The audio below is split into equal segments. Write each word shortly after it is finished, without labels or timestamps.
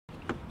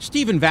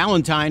Stephen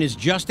Valentine is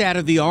just out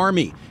of the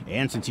Army,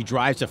 and since he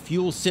drives a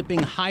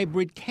fuel-sipping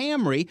hybrid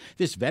Camry,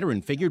 this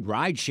veteran figured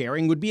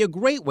ride-sharing would be a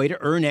great way to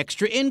earn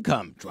extra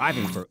income,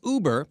 driving for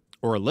Uber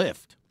or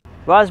Lyft.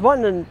 Well, I was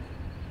wanting to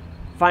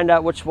find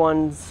out which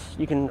ones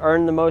you can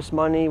earn the most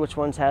money, which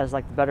ones has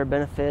like the better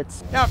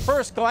benefits. Now, at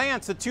first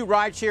glance, the two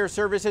rideshare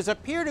services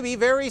appear to be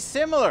very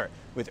similar,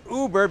 with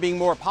Uber being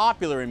more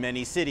popular in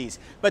many cities.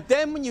 But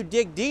then when you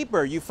dig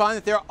deeper, you find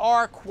that there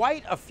are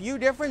quite a few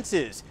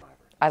differences.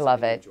 I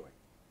love it.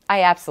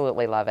 I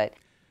absolutely love it.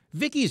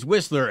 Vicky's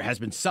Whistler has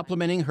been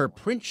supplementing her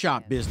print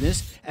shop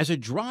business as a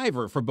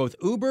driver for both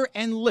Uber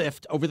and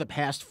Lyft over the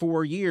past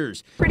 4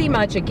 years. Pretty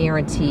much a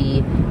guarantee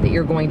that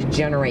you're going to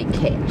generate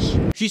cash.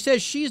 She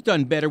says she's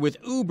done better with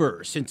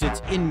Uber since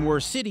it's in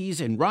more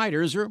cities and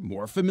riders are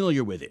more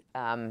familiar with it.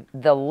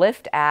 The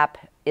Lyft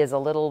app is a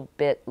little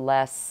bit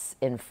less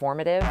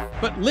informative.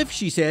 But Lyft,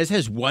 she says,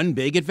 has one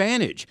big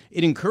advantage.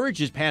 It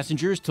encourages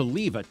passengers to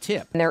leave a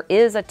tip. And there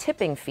is a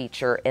tipping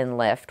feature in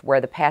Lyft where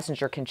the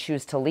passenger can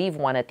choose to leave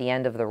one at the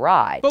end of the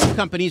ride. Both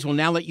companies will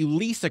now let you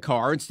lease a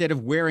car instead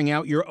of wearing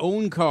out your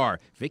own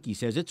car. Vicky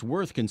says it's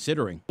worth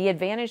considering. The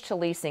advantage to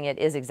leasing it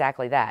is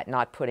exactly that,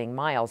 not putting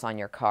miles on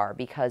your car,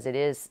 because it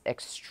is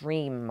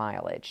extreme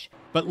mileage.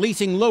 But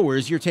leasing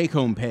lowers your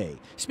take-home pay.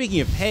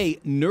 Speaking of pay,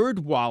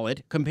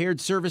 NerdWallet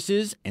compared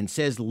services and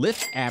says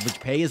Lyft's average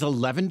pay is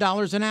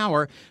 $11 an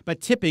hour, but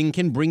tipping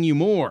can bring you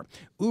more.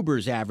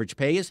 Uber's average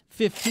pay is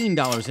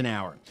 $15 an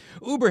hour.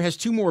 Uber has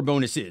 2 more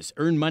bonuses.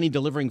 Earn money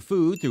delivering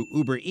food through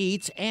Uber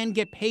Eats and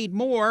get paid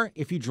more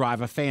if you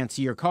drive a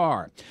fancier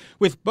car.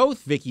 With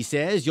both, Vicky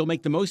says, you'll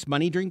make the most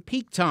money during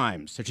peak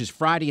times, such as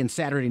Friday and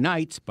Saturday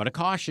nights, but a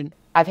caution.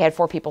 I've had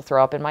 4 people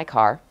throw up in my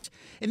car.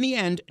 In the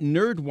end,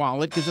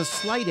 NerdWallet gives a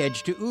slight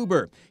edge to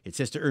Uber. It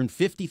says to earn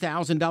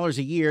 $50,000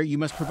 a year, you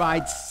must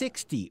provide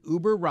 60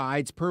 Uber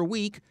rides per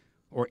week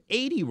or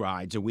 80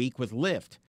 rides a week with Lyft.